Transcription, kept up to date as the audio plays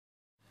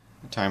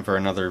Time for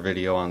another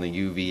video on the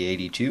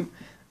UV-82.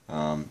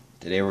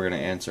 Today we're going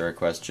to answer a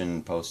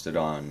question posted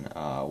on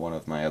one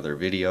of my other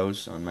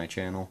videos on my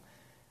channel.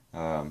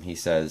 He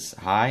says,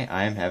 "Hi,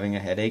 I am having a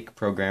headache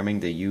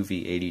programming the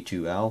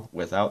UV-82L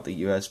without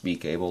the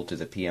USB cable to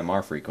the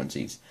PMR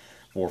frequencies,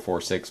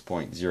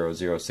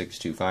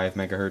 446.00625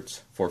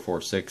 MHz,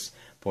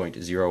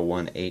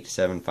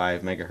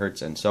 446.01875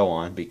 MHz, and so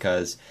on,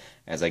 because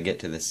as I get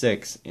to the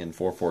 6 in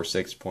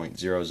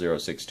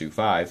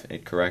 446.00625,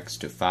 it corrects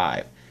to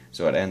 5.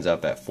 So it ends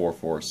up at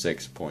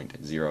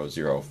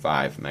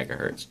 446.005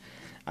 MHz.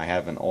 I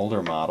have an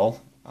older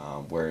model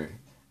where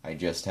I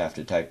just have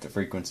to type the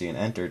frequency and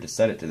enter to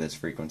set it to this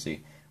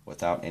frequency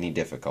without any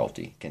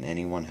difficulty. Can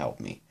anyone help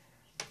me?"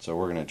 So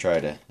we're going to try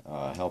to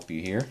help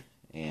you here.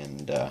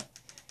 And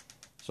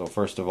so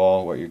first of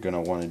all, what you're going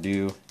to want to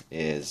do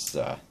is,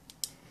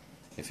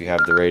 if you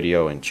have the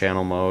radio in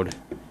channel mode,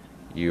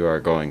 you are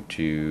going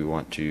to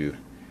want to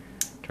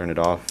turn it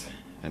off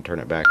and turn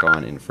it back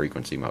on in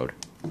frequency mode.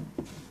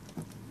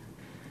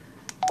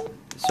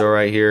 So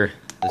right here,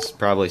 this is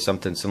probably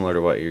something similar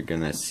to what you're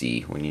going to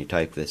see when you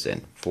type this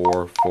in,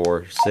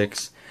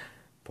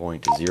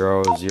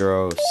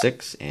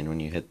 446.006, and when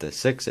you hit the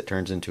 6 it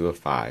turns into a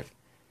 5.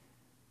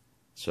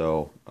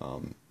 So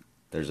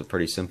there's a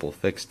pretty simple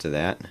fix to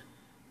that.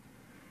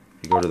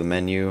 You go to the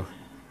menu,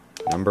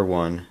 number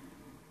 1,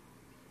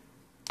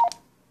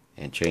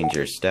 and change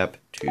your step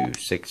to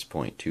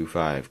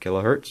 6.25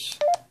 kilohertz.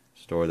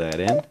 Store that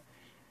in.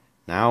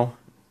 Now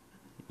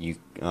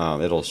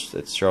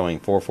it's showing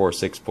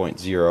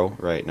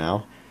 446.0 right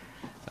now.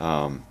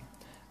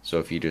 So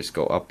if you just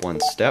go up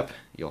one step,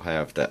 you'll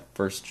have that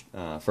first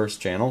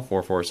channel,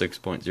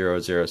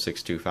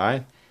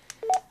 446.00625.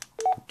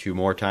 Two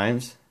more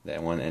times,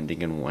 that one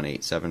ending in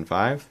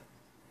 1875,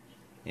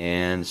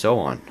 and so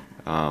on.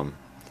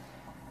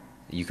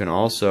 You can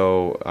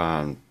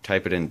also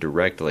type it in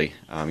directly.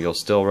 You'll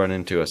still run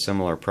into a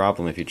similar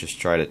problem if you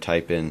just try to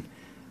type in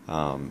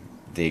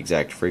the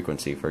exact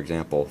frequency. For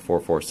example,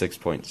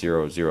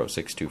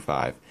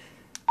 446.00625.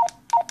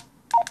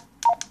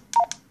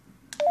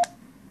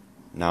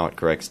 Now it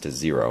corrects to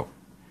 0.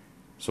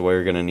 So what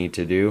you're going to need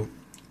to do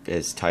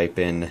is type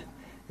in,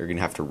 you're going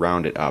to have to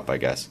round it up, I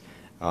guess.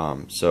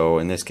 So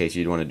in this case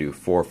you'd want to do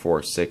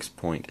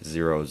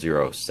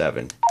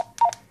 446.007.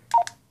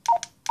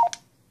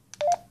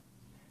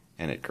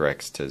 and it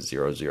corrects to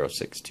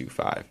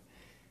 00625.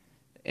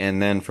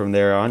 And then from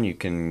there on you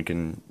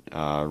can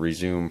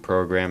resume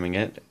programming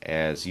it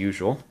as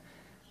usual.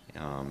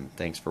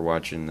 Thanks for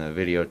watching the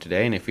video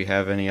today, and if you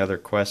have any other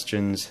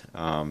questions,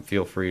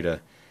 feel free to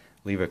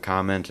leave a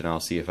comment and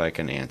I'll see if I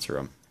can answer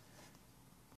them.